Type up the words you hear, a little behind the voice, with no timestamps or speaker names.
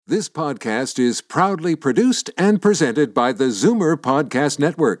This podcast is proudly produced and presented by the Zoomer Podcast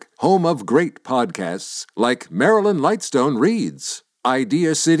Network, home of great podcasts like Marilyn Lightstone Reads,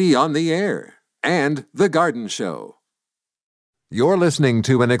 Idea City on the Air, and The Garden Show. You're listening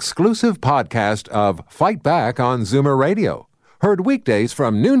to an exclusive podcast of Fight Back on Zoomer Radio, heard weekdays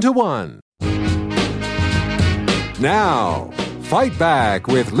from noon to 1. Now, Fight Back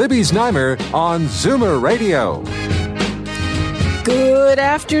with Libby Znaimer on Zoomer Radio. Good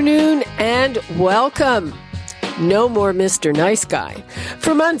afternoon and welcome. No more Mr. Nice Guy.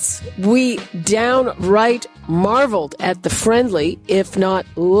 For months, we downright marveled at the friendly, if not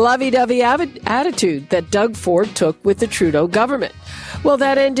lovey-dovey attitude that Doug Ford took with the Trudeau government. Well,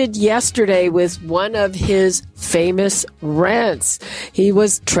 that ended yesterday with one of his famous rants. He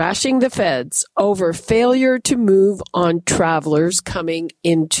was trashing the feds over failure to move on travelers coming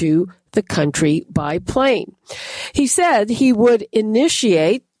into the country by plane. He said he would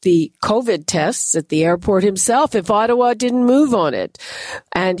initiate the COVID tests at the airport himself if Ottawa didn't move on it.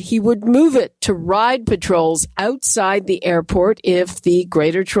 And he would move it to ride patrols outside the airport if the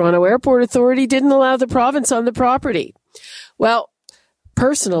Greater Toronto Airport Authority didn't allow the province on the property. Well,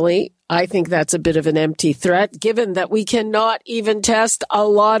 personally, I think that's a bit of an empty threat, given that we cannot even test a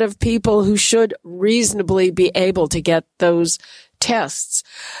lot of people who should reasonably be able to get those tests.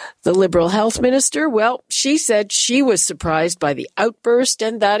 The Liberal Health Minister, well, she said she was surprised by the outburst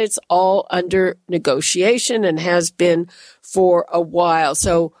and that it's all under negotiation and has been for a while.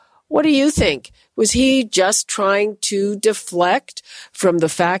 So what do you think? Was he just trying to deflect from the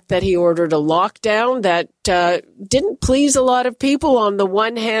fact that he ordered a lockdown that didn't please a lot of people? On the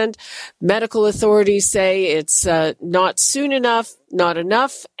one hand, medical authorities say it's not soon enough, not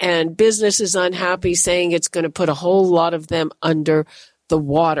enough, and business is unhappy, saying it's going to put a whole lot of them under the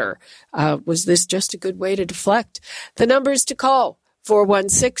water. Was this just a good way to deflect? The numbers to call,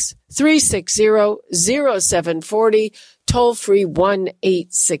 416-360-0740. Toll free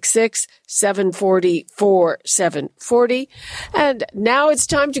 1-866-740-4740. And now it's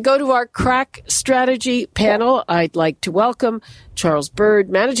time to go to our crack strategy panel. I'd like to welcome Charles Bird,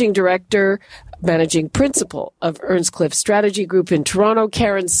 Managing Principal of Earnscliffe Strategy Group in Toronto,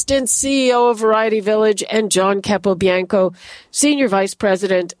 Karen Stintz, CEO of Variety Village, and John Capobianco, Senior Vice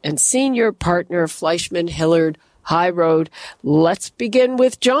President and Senior Partner, Fleischman Hillard High Road. Let's begin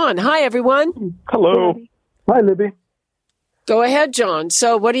with John. Hi, everyone. Hello. Hi, Libby. Go ahead, John.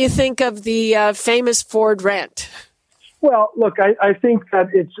 So what do you think of the famous Ford rant? Well, look, I think that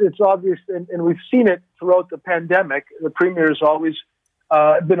it's obvious, and we've seen it throughout the pandemic. The Premier has always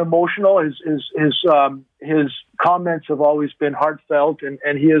been emotional. His comments have always been heartfelt,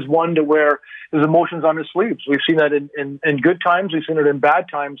 and he is one to wear his emotions on his sleeves. We've seen that in good times. We've seen it in bad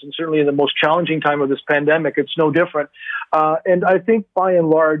times, and certainly in the most challenging time of this pandemic, it's no different. And I think, by and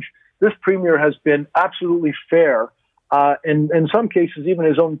large, this Premier has been absolutely fair. And in some cases, even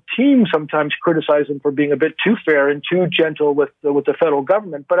his own team sometimes criticize him for being a bit too fair and too gentle with the federal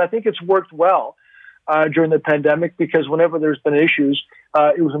government. But I think it's worked well during the pandemic, because whenever there's been issues,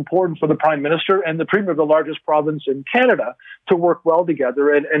 it was important for the Prime Minister and the Premier of the largest province in Canada to work well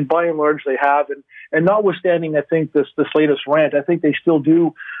together. And by and large, they have. And notwithstanding, I think this latest rant, I think they still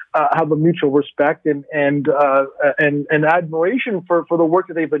do have a mutual respect and admiration for the work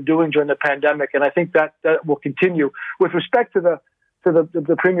that they've been doing during the pandemic, and I think that will continue. With respect to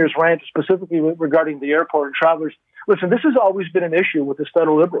the Premier's rant, specifically regarding the airport and travelers, listen, this has always been an issue with the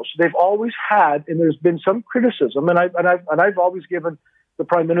federal Liberals. They've always had, and there's been some criticism, and I've always given the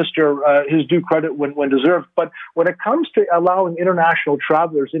Prime Minister his due credit when deserved. But when it comes to allowing international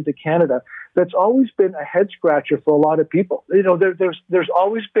travelers into Canada, that's always been a head scratcher for a lot of people. You know, there's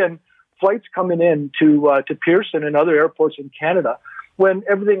always been flights coming in to Pearson and other airports in Canada when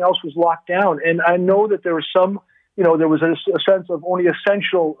everything else was locked down. And I know that there was some, there was a sense of only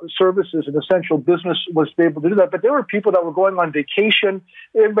essential services and essential business was able to do that. But there were people that were going on vacation.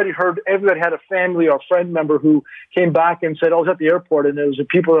 Everybody had a family or friend member who came back and said, I was at the airport and there was a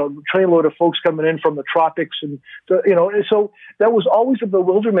trainload of folks coming in from the tropics. And so that was always a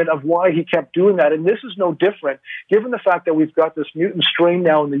bewilderment of why he kept doing that. And this is no different, given the fact that we've got this mutant strain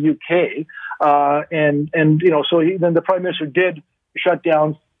now in the UK. So then the Prime Minister did shut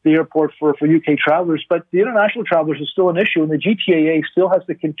down the airport for UK travelers, but the international travelers is still an issue, and the GTAA still has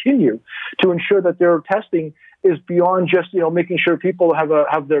to continue to ensure that their testing is beyond just making sure people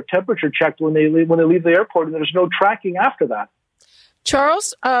have their temperature checked when they leave the airport, and there's no tracking after that.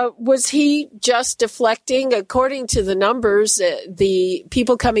 Charles, was he just deflecting? According to the numbers, the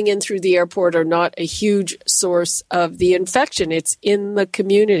people coming in through the airport are not a huge source of the infection. It's in the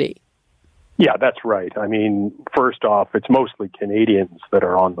community. Yeah, that's right. I mean, first off, it's mostly Canadians that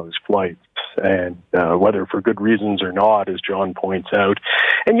are on those flights, and whether for good reasons or not, as John points out.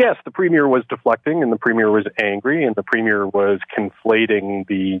 And yes, the Premier was deflecting, and the Premier was angry, and the Premier was conflating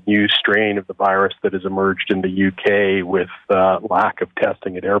the new strain of the virus that has emerged in the UK with lack of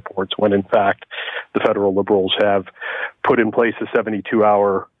testing at airports, when in fact the federal Liberals have put in place a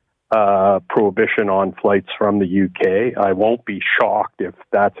 72-hour prohibition on flights from the UK. I won't be shocked if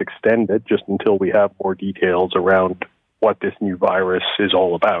that's extended just until we have more details around what this new virus is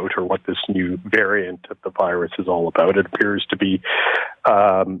all about, or what this new variant of the virus is all about. It appears to be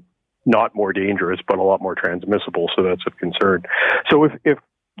not more dangerous, but a lot more transmissible, so that's of concern. So if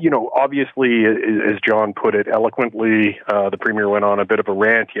obviously, as John put it eloquently, the Premier went on a bit of a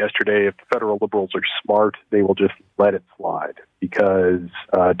rant yesterday. If the federal Liberals are smart, they will just let it slide, because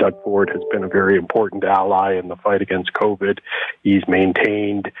Doug Ford has been a very important ally in the fight against COVID. He's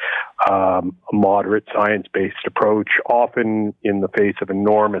maintained a moderate science-based approach, often in the face of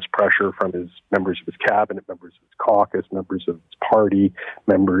enormous pressure from his members of his cabinet, members of his caucus, members of his party,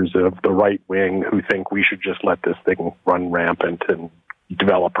 members of the right wing, who think we should just let this thing run rampant and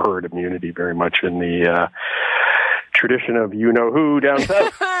develop herd immunity, very much in the tradition of you-know-who down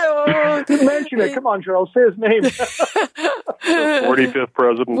south. Didn't mention it. Come on, Charles, say his name. The 45th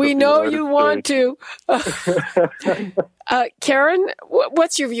president. We know you want to. Karen,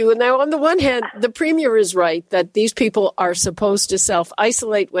 what's your view? Now, on the one hand, the Premier is right that these people are supposed to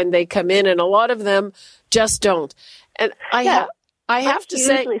self-isolate when they come in, and a lot of them just don't. And I have to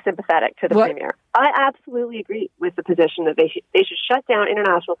say, hugely sympathetic to the Premier. I absolutely agree with the position that they should shut down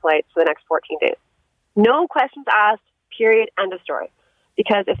international flights for the next 14 days. No questions asked, period, end of story.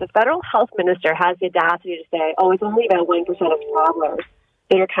 Because if the federal health minister has the audacity to say, it's only about 1% of travelers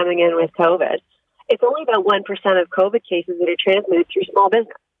that are coming in with COVID, it's only about 1% of COVID cases that are transmitted through small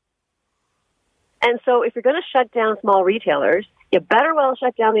business. And so if you're going to shut down small retailers, you better well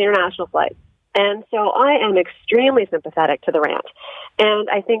shut down the international flights. And so I am extremely sympathetic to the rant. And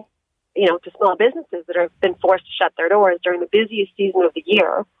I think, to small businesses that have been forced to shut their doors during the busiest season of the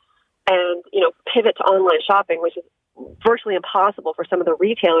year and, pivot to online shopping, which is virtually impossible for some of the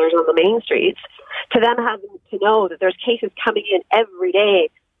retailers on the main streets, to them having to know that there's cases coming in every day,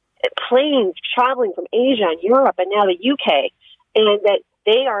 planes traveling from Asia and Europe and now the UK, and that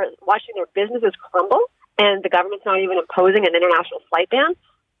they are watching their businesses crumble and the government's not even imposing an international flight ban.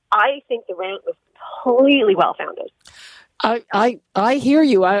 I think the rant was completely well-founded. I hear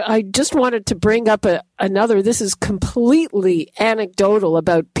you. I just wanted to bring up another. This is completely anecdotal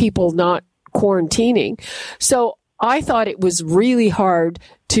about people not quarantining. So I thought it was really hard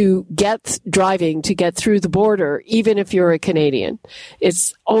to get through the border, even if you're a Canadian.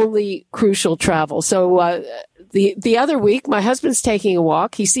 It's only crucial travel. So the other week, my husband's taking a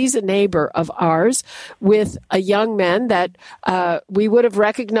walk. He sees a neighbor of ours with a young man that we would have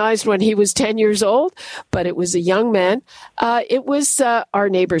recognized when he was 10 years old, but it was a young man. It was our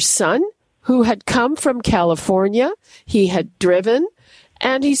neighbor's son who had come from California. He had driven.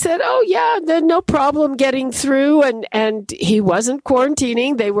 And he said, no problem getting through. And he wasn't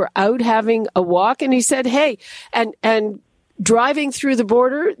quarantining. They were out having a walk. And he said, hey, and driving through the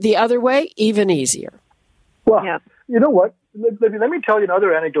border the other way, even easier. Well, You know what? Let me tell you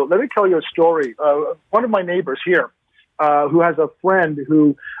another anecdote. Let me tell you a story. One of my neighbors here, who has a friend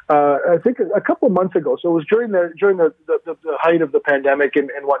who, I think a couple of months ago, so it was during the height of the pandemic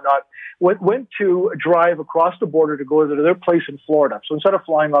and whatnot, went to drive across the border to go to their place in Florida. So instead of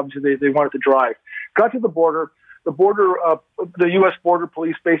flying, obviously they wanted to drive. Got to the border. The U.S. Border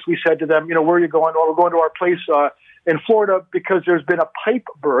Police basically said to them, where are you going? We're going to our place in Florida because there's been a pipe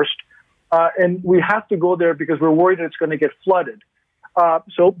burst, and we have to go there because we're worried that it's going to get flooded.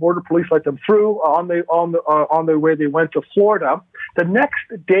 So Border Police let them through. On their way, they went to Florida. The next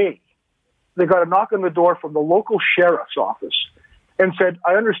day, they got a knock on the door from the local sheriff's office and said,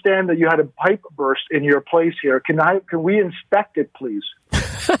 "I understand that you had a pipe burst in your place here. Can we inspect it, please?"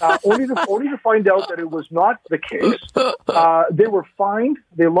 Only to find out that it was not the case. They were fined.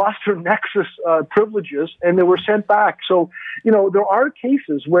 They lost their Nexus privileges, and they were sent back. So, there are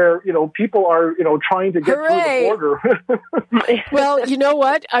cases where, people are, trying to get Hooray. through the border. Well, you know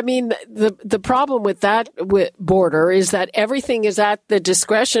what? I mean, the problem with that border is that everything is at the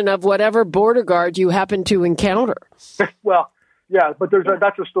discretion of whatever border guard you happen to encounter. Well, yeah, but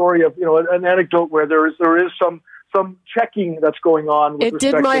that's a story of, an anecdote where there is some checking that's going on. With it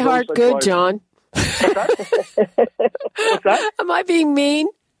did my heart good, lives. John. What's that? Am I being mean?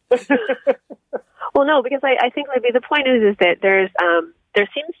 Well, no, because I think, Libby, the point is that there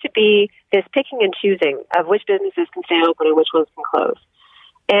seems to be this picking and choosing of which businesses can stay open and which ones can close.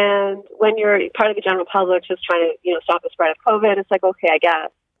 And when you're part of the general public just trying to, stop the spread of COVID, it's like, okay, I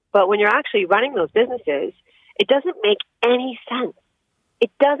guess. But when you're actually running those businesses, it doesn't make any sense. It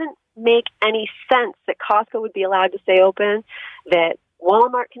doesn't make any sense that Costco would be allowed to stay open, that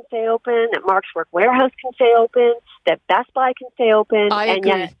Walmart can stay open, that Mark's Work Warehouse can stay open, that Best Buy can stay open. I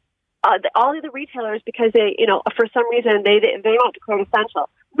agree. Yet, all of the retailers, because they, for some reason, they're not declared essential.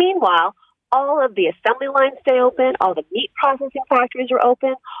 Meanwhile, all of the assembly lines stay open, all the meat processing factories are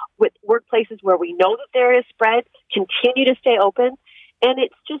open, with workplaces where we know that there is spread continue to stay open. And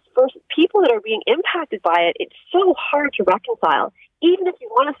it's just for people that are being impacted by it, it's so hard to reconcile. Even if you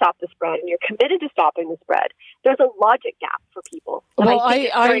want to stop the spread and you're committed to stopping the spread, there's a logic gap for people. And well, I think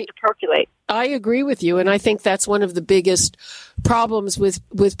it's starting to percolate. I agree with you, and I think that's one of the biggest problems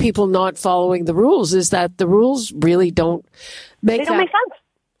with people not following the rules is that the rules really don't make sense.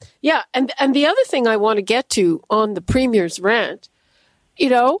 Yeah, and the other thing I want to get to on the Premier's rant,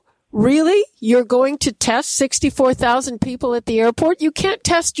 really? You're going to test 64,000 people at the airport? You can't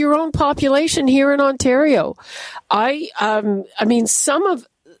test your own population here in Ontario. I mean, some of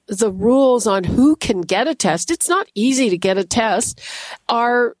the rules on who can get a test, it's not easy to get a test,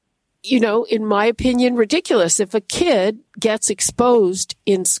 are, in my opinion, ridiculous. If a kid gets exposed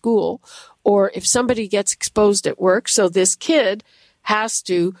in school or if somebody gets exposed at work, so this kid has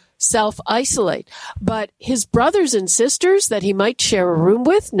to self-isolate. But his brothers and sisters that he might share a room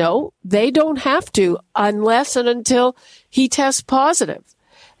with, no, they don't have to unless and until he tests positive.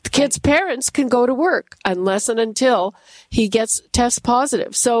 The kid's parents can go to work unless and until he gets test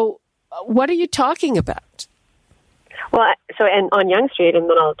positive. So what are you talking about? Well, and on Yonge Street, and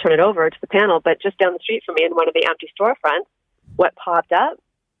then I'll turn it over to the panel, but just down the street from me in one of the empty storefronts, what popped up?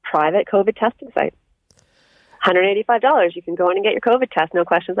 Private COVID testing site. $185. You can go in and get your COVID test, no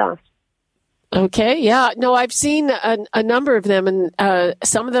questions asked. Okay, yeah. No, I've seen a number of them, and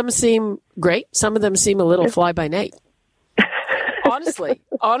some of them seem great. Some of them seem a little fly-by-night. Honestly,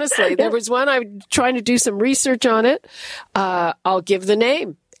 there was one, I'm trying to do some research on it. I'll give the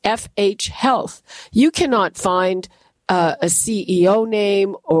name, FH Health. You cannot find a CEO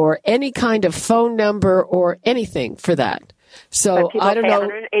name or any kind of phone number or anything for that. So I don't know.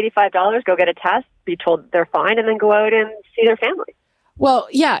 $185, go get a test, be told they're fine, and then go out and see their family. Well,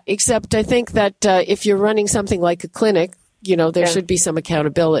 yeah, except I think that if you're running something like a clinic, there should be some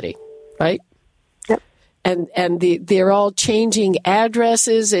accountability, right? Yep. And they're all changing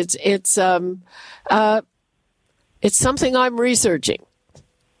addresses. It's something I'm researching,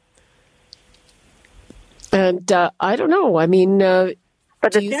 and I don't know. I mean.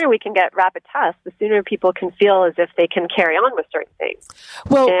 But the sooner we can get rapid tests, the sooner people can feel as if they can carry on with certain things.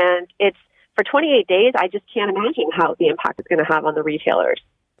 Well, and it's for 28 days, I just can't imagine how the impact is going to have on the retailers.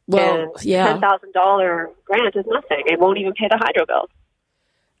 Well, and yeah. $10,000 grant is nothing. It won't even pay the hydro bills.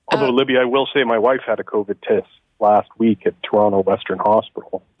 Although, Libby, I will say my wife had a COVID test last week at Toronto Western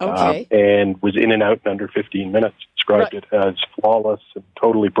Hospital. Okay. And was in and out in under 15 minutes. Described it as flawless and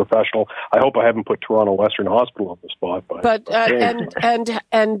totally professional. I hope I haven't put Toronto Western Hospital on the spot. But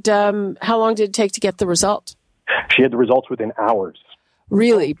how long did it take to get the result? She had the results within hours.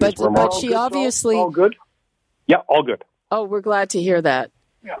 Really? But she obviously... All good? Yeah, all good. Oh, we're glad to hear that.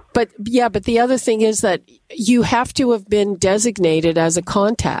 Yeah. But the other thing is that you have to have been designated as a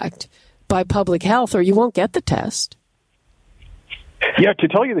contact by public health or you won't get the test. Yeah, to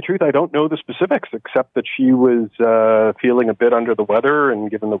tell you the truth, I don't know the specifics, except that she was feeling a bit under the weather, and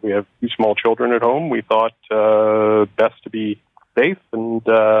given that we have 2 small children at home, we thought best to be safe and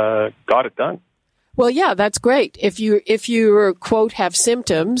got it done. Well, yeah, that's great. If you quote have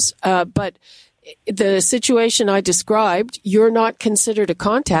symptoms, but the situation I described, you're not considered a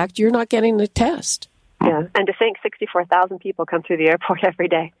contact. You're not getting the test. Yeah, and to think 64,000 people come through the airport every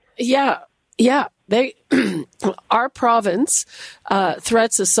day. Yeah. They, our province,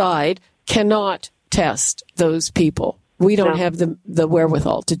 threats aside, cannot test those people. We don't have the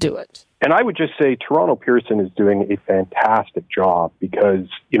wherewithal to do it. And I would just say Toronto Pearson is doing a fantastic job because,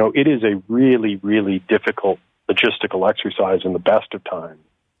 it is a really, really difficult logistical exercise in the best of times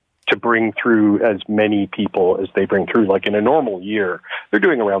to bring through as many people as they bring through. Like in a normal year, they're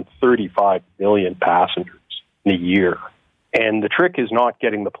doing around 35 million passengers in a year. And the trick is not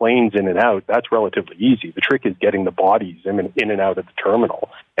getting the planes in and out. That's relatively easy. The trick is getting the bodies in and out at the terminal.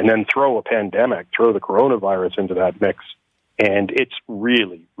 And then throw a pandemic, throw the coronavirus into that mix. And it's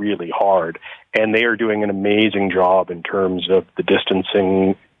really, really hard. And they are doing an amazing job in terms of the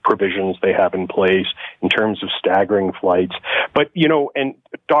distancing provisions they have in place, in terms of staggering flights. But, and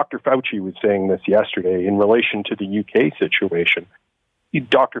Dr. Fauci was saying this yesterday in relation to the UK situation.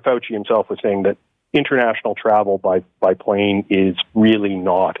 Dr. Fauci himself was saying that international travel by plane is really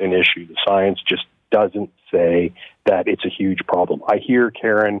not an issue. The science just doesn't say that it's a huge problem. I hear,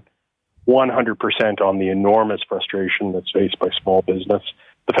 Karen, 100% on the enormous frustration that's faced by small business.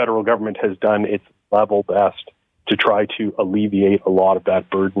 The federal government has done its level best to try to alleviate a lot of that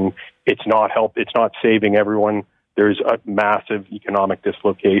burden. It's not saving everyone. There's a massive economic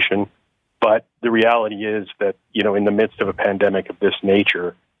dislocation. But the reality is that, in the midst of a pandemic of this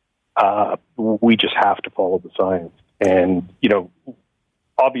nature, we just have to follow the science. And,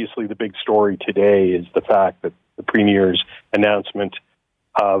 obviously the big story today is the fact that the Premier's announcement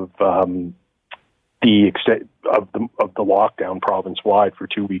of the extent of the lockdown province-wide for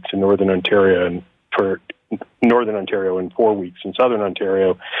 2 weeks in Northern Ontario and for Northern Ontario and 4 weeks in Southern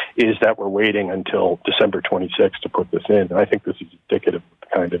Ontario is that we're waiting until December 26th to put this in. And I think this is indicative of the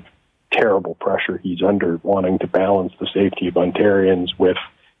kind of terrible pressure he's under, wanting to balance the safety of Ontarians with,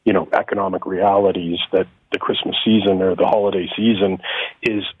 economic realities that the Christmas season or the holiday season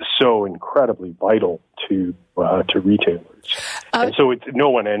is so incredibly vital to retailers. And so no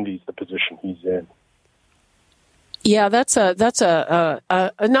one envies the position he's in. Yeah, that's a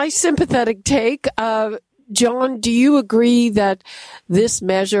nice sympathetic take. John, do you agree that this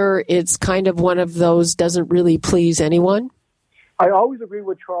measure, it's kind of one of those doesn't really please anyone? I always agree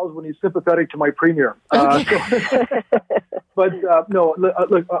with Charles when he's sympathetic to my Premier. But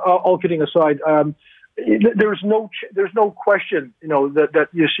look, all kidding aside, there's no question, that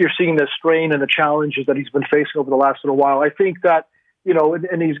you're seeing the strain and the challenges that he's been facing over the last little while. I think that,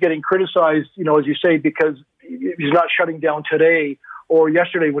 and he's getting criticized, as you say, because he's not shutting down today or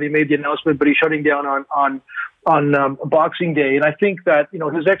yesterday when he made the announcement, but he's shutting down on Boxing Day. And I think that,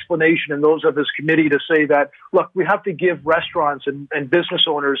 his explanation and those of his committee to say that, look, we have to give restaurants and business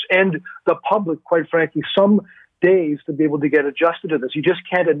owners and the public, quite frankly, some days to be able to get adjusted to this. You just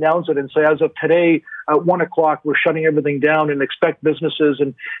can't announce it and say, as of today, at 1:00, we're shutting everything down, and expect businesses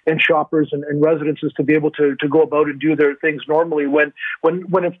and shoppers and residences to be able to go about and do their things normally when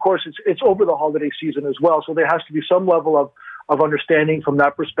of course it's over the holiday season as well. So there has to be some level of understanding from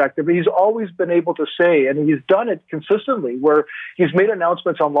that perspective. He's always been able to say, and he's done it consistently, where he's made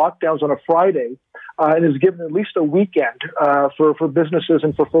announcements on lockdowns on a Friday and has given at least a weekend for businesses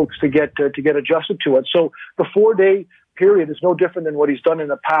and for folks to get adjusted to it. So the 4-day period is no different than what he's done in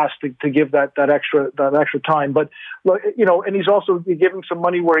the past to give that extra time. But and he's also giving some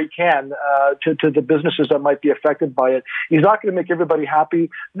money where he can to the businesses that might be affected by it. He's not going to make everybody happy.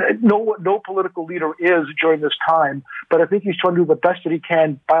 No political leader is during this time, but I think he's trying to do the best that he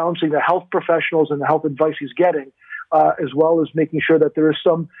can, balancing the health professionals and the health advice he's getting, as well as making sure that there is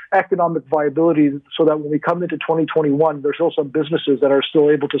some economic viability so that when we come into 2021, there's still some businesses that are still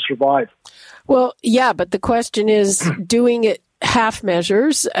able to survive. Well, yeah, but the question is, doing it half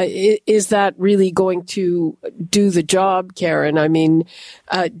measures, is that really going to do the job, Karen? I mean,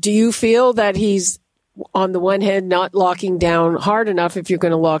 do you feel that he's, on the one hand, not locking down hard enough if you're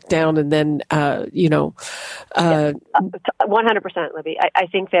going to lock down and then, 100%, Libby. I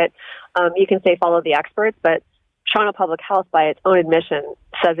think that you can say follow the experts, but Toronto Public Health, by its own admission,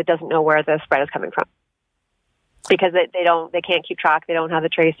 says it doesn't know where the spread is coming from because they can't keep track. They don't have the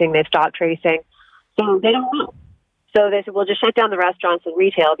tracing. They've stopped tracing, so they don't know. So they said, we'll just shut down the restaurants and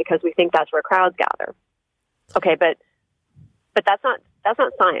retail because we think that's where crowds gather. Okay, but that's not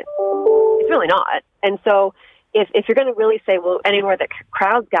science. It's really not. And so if you're going to really say, well, anywhere that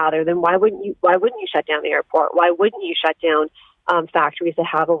crowds gather, then why wouldn't you shut down the airport? Why wouldn't you shut down factories that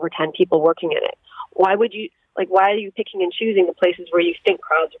have over 10 people working in it? Why are you picking and choosing the places where you think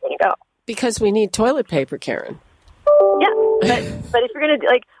crowds are going to go? Because we need toilet paper, Karen. Yeah, but if you're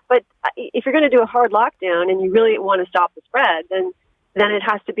going to do a hard lockdown and you really want to stop the spread, then it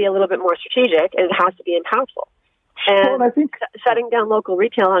has to be a little bit more strategic and it has to be impactful. And I think shutting down local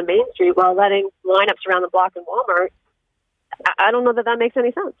retail on Main Street while letting lineups around the block in Walmart, I don't know that makes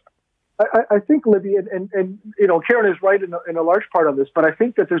any sense. I think, Libby, and Karen is right in a large part of this, but I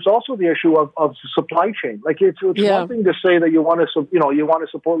think that there's also the issue of supply chain. Like it's one thing to say that you want to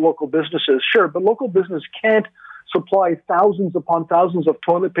support local businesses, sure, but local business can't supply thousands upon thousands of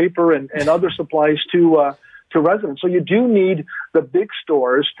toilet paper and other supplies to residents. So you do need the big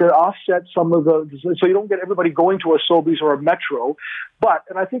stores to offset some of so you don't get everybody going to a Sobeys or a Metro.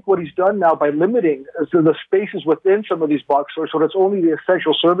 And I think what he's done now by limiting the spaces within some of these box stores so that it's only the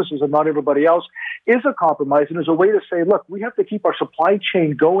essential services and not everybody else is a compromise and is a way to say, look, we have to keep our supply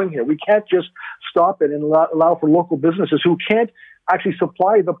chain going here. We can't just stop it and allow for local businesses who can't actually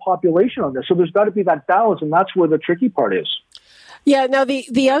supply the population on this. So there's got to be that balance, and that's where the tricky part is. Yeah, now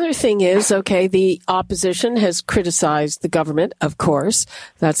the other thing is, okay, the opposition has criticized the government, of course.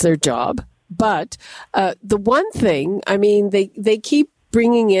 That's their job. But the one thing, I mean, they keep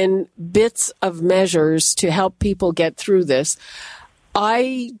bringing in bits of measures to help people get through this.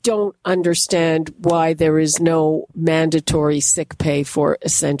 I don't understand why there is no mandatory sick pay for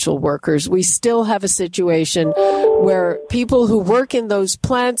essential workers. We still have a situation where people who work in those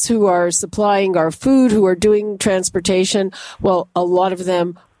plants, who are supplying our food, who are doing transportation, well, a lot of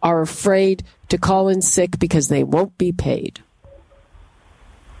them are afraid to call in sick because they won't be paid.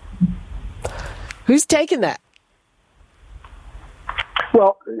 Who's taking that?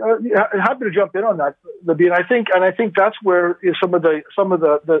 Well, happy to jump in on that, Libby, and I think that's where some of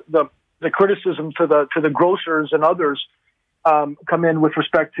the criticism to the grocers and others come in with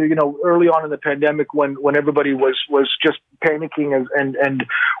respect to, early on in the pandemic when everybody was just panicking and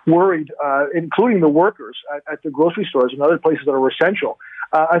worried, including the workers at the grocery stores and other places that are essential.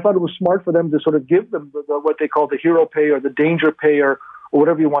 I thought it was smart for them to sort of give them what they call the hero pay or the danger pay or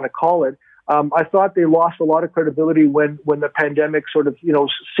whatever you want to call it. I thought they lost a lot of credibility when the pandemic sort of,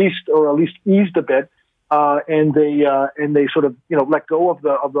 ceased or at least eased a bit, and they sort of, let go of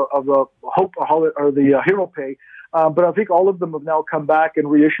the hope or the hero pay. But I think all of them have now come back and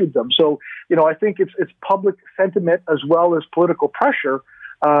reissued them. So, I think it's public sentiment as well as political pressure.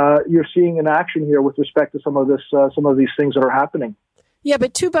 You're seeing in action here with respect to some of these things that are happening. Yeah,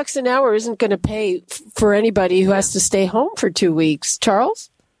 but $2 an hour isn't going to pay for anybody who has to stay home for 2 weeks. Charles?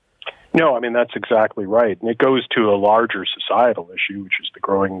 No, I mean, that's exactly right. And it goes to a larger societal issue, which is the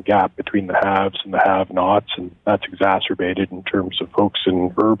growing gap between the haves and the have-nots. And that's exacerbated in terms of folks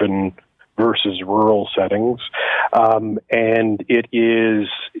in urban versus rural settings. And it is,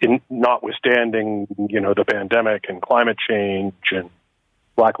 notwithstanding, the pandemic and climate change and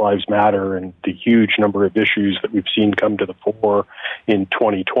Black Lives Matter and the huge number of issues that we've seen come to the fore in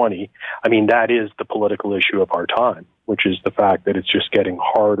 2020. I mean, that is the political issue of our time, which is the fact that it's just getting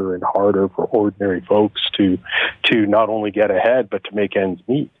harder and harder for ordinary folks to not only get ahead, but to make ends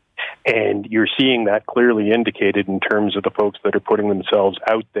meet. And you're seeing that clearly indicated in terms of the folks that are putting themselves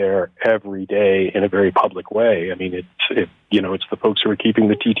out there every day in a very public way. I mean, it's the folks who are keeping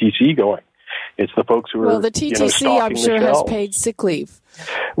the TTC going. It's the folks who are, the TTC, I'm sure, has paid sick leave.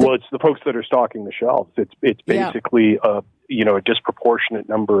 Well, it's the folks that are stocking the shelves. It's basically a disproportionate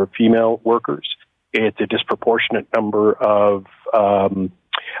number of female workers. It's a disproportionate number of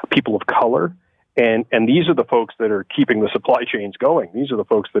people of color. And these are the folks that are keeping the supply chains going. These are the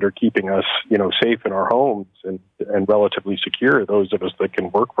folks that are keeping us, safe in our homes and relatively secure, those of us that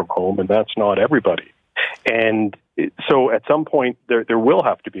can work from home, and that's not everybody. And so at some point, there will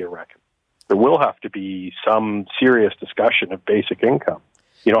have to be a reckoning. There will have to be some serious discussion of basic income.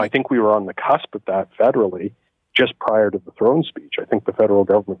 I think we were on the cusp of that federally just prior to the throne speech. I think the federal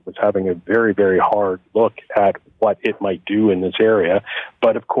government was having a very, very hard look at what it might do in this area.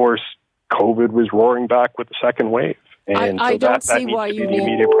 But of course, COVID was roaring back with the second wave. And I so don't that see needs why to be you the need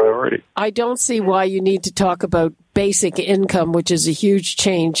immediate priority. I don't see why you need to talk about basic income, which is a huge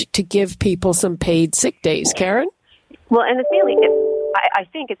change, to give people some paid sick days. Karen? Well, and it's mainly, I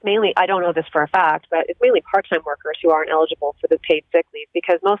think it's mainly, I don't know this for a fact, but it's mainly part-time workers who aren't eligible for the paid sick leave,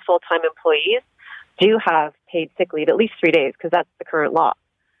 because most full-time employees do have paid sick leave at least 3 days, because that's the current law.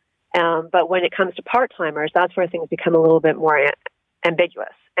 But when it comes to part-timers, that's where things become a little bit more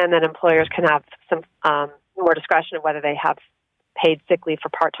ambiguous. And then employers can have some more discretion of whether they have paid sick leave for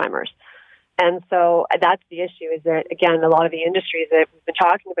part-timers. And so that's the issue, is that, again, a lot of the industries that we've been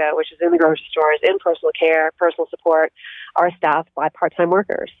talking about, which is in the grocery stores, in personal care, personal support, are staffed by part-time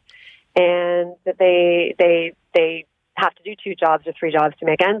workers. And that they have to do 2 jobs or 3 jobs to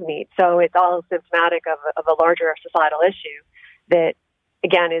make ends meet. So it's all symptomatic of a larger societal issue that,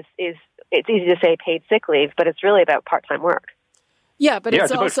 again, is it's easy to say paid sick leave, but it's really about part-time work. Yeah, but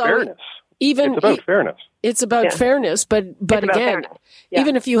it's also about fairness. It's about fairness. It's about fairness, but again,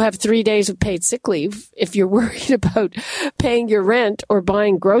 even if you have 3 days of paid sick leave, if you're worried about paying your rent or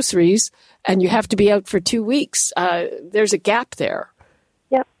buying groceries and you have to be out for 2 weeks, there's a gap there.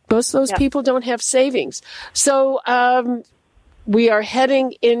 Yep. Most of those people don't have savings. So we are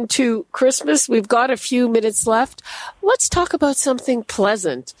heading into Christmas. We've got a few minutes left. Let's talk about something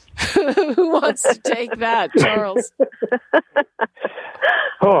pleasant. Who wants to take that, Charles?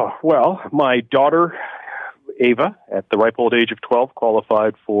 Oh, well, my daughter, Ava, at the ripe old age of 12,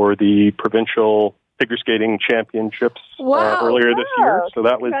 qualified for the provincial figure skating championships earlier this year. So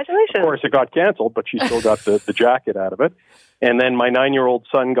that was, of course, it got canceled, but she still got the jacket out of it. And then my 9-year-old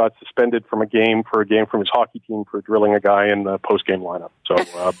son got suspended from a game from his hockey team for drilling a guy in the post-game lineup. So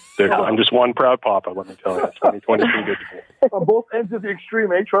I'm just one proud papa, let me tell you. 2020 is good to me. On both ends of the extreme,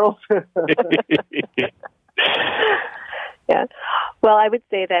 Charles? Yeah. Well, I would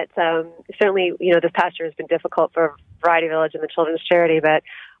say that certainly, this past year has been difficult for Variety Village and the Children's Charity, but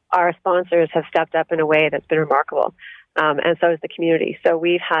our sponsors have stepped up in a way that's been remarkable, and so has the community. So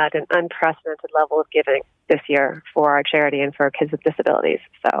we've had an unprecedented level of giving this year for our charity and for kids with disabilities.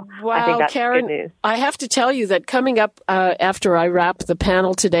 So wow, I think that's Karen, good news. I have to tell you that coming up after I wrap the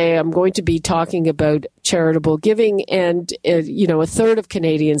panel today, I'm going to be talking about charitable giving, and a third of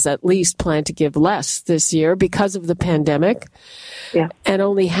Canadians at least plan to give less this year because of the pandemic. Yeah. And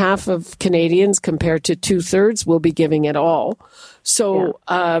only half of Canadians, compared to 2/3, will be giving at all. So,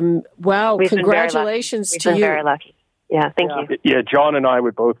 wow, congratulations to you. We've been very lucky. Yeah, thank you. Yeah, John and I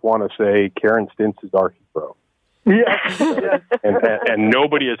would both want to say Karen Stintz is our hero. Yeah. and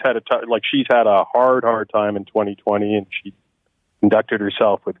nobody has had she's had a hard time in 2020, and she conducted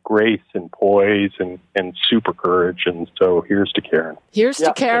herself with grace and poise and super courage. And so here's to Karen. Here's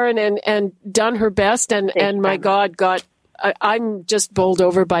to Karen and done her best. And my God, I'm just bowled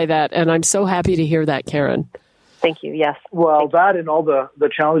over by that. And I'm so happy to hear that, Karen. Thank you. Yes. Well, that and all the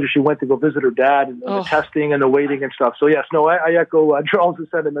challenges she went to go visit her dad and the testing and the waiting and stuff. So yes, no, I echo Charles'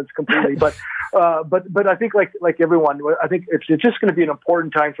 sentiments completely. But I think like everyone, I think it's just going to be an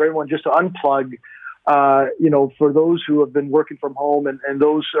important time for everyone just to unplug. For those who have been working from home and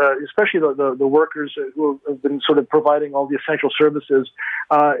those, especially the workers who have been sort of providing all the essential services,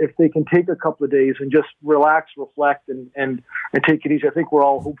 if they can take a couple of days and just relax, reflect, and take it easy. I think we're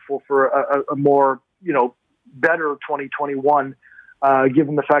all hopeful for a more, better 2021,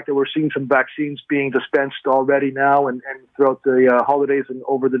 given the fact that we're seeing some vaccines being dispensed already now and throughout the holidays and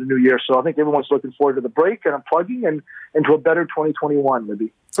over the new year. So I think everyone's looking forward to the break and unplugging and to a better 2021,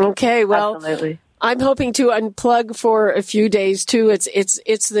 Libby. Okay, well, absolutely. I'm hoping to unplug for a few days too.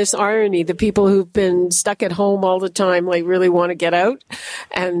 It's this irony. The people who've been stuck at home all the time, really want to get out.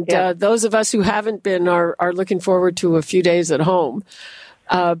 And those of us who haven't been are looking forward to a few days at home.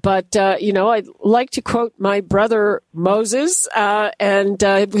 But I'd like to quote my brother Moses, and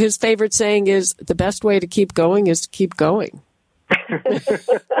his favorite saying is, the best way to keep going is to keep going.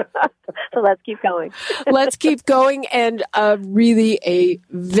 So let's keep going. Let's keep going, and really a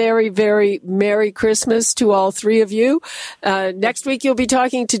very, very Merry Christmas to all three of you. Next week you'll be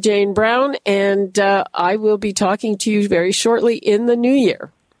talking to Jane Brown, and I will be talking to you very shortly in the new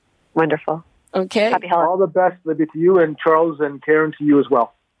year. Wonderful. Okay. Happy holidays. All the best, Libby, to you, and Charles and Karen, to you as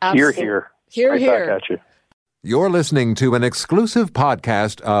well. Absolutely. Hear. Hear. Right back at you. You're listening to an exclusive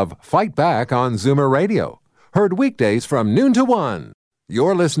podcast of Fight Back on Zoomer Radio. Heard weekdays from noon to 1.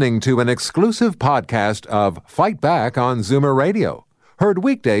 You're listening to an exclusive podcast of Fight Back on Zoomer Radio. Heard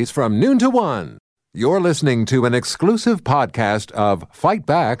weekdays from noon to 1. You're listening to an exclusive podcast of Fight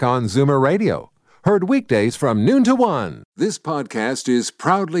Back on Zoomer Radio. Heard weekdays from noon to 1. This podcast is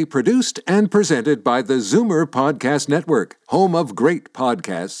proudly produced and presented by the Zoomer Podcast Network, home of great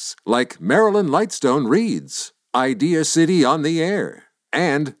podcasts like Marilyn Lightstone Reads, Idea City on the Air,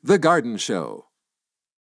 and The Garden Show.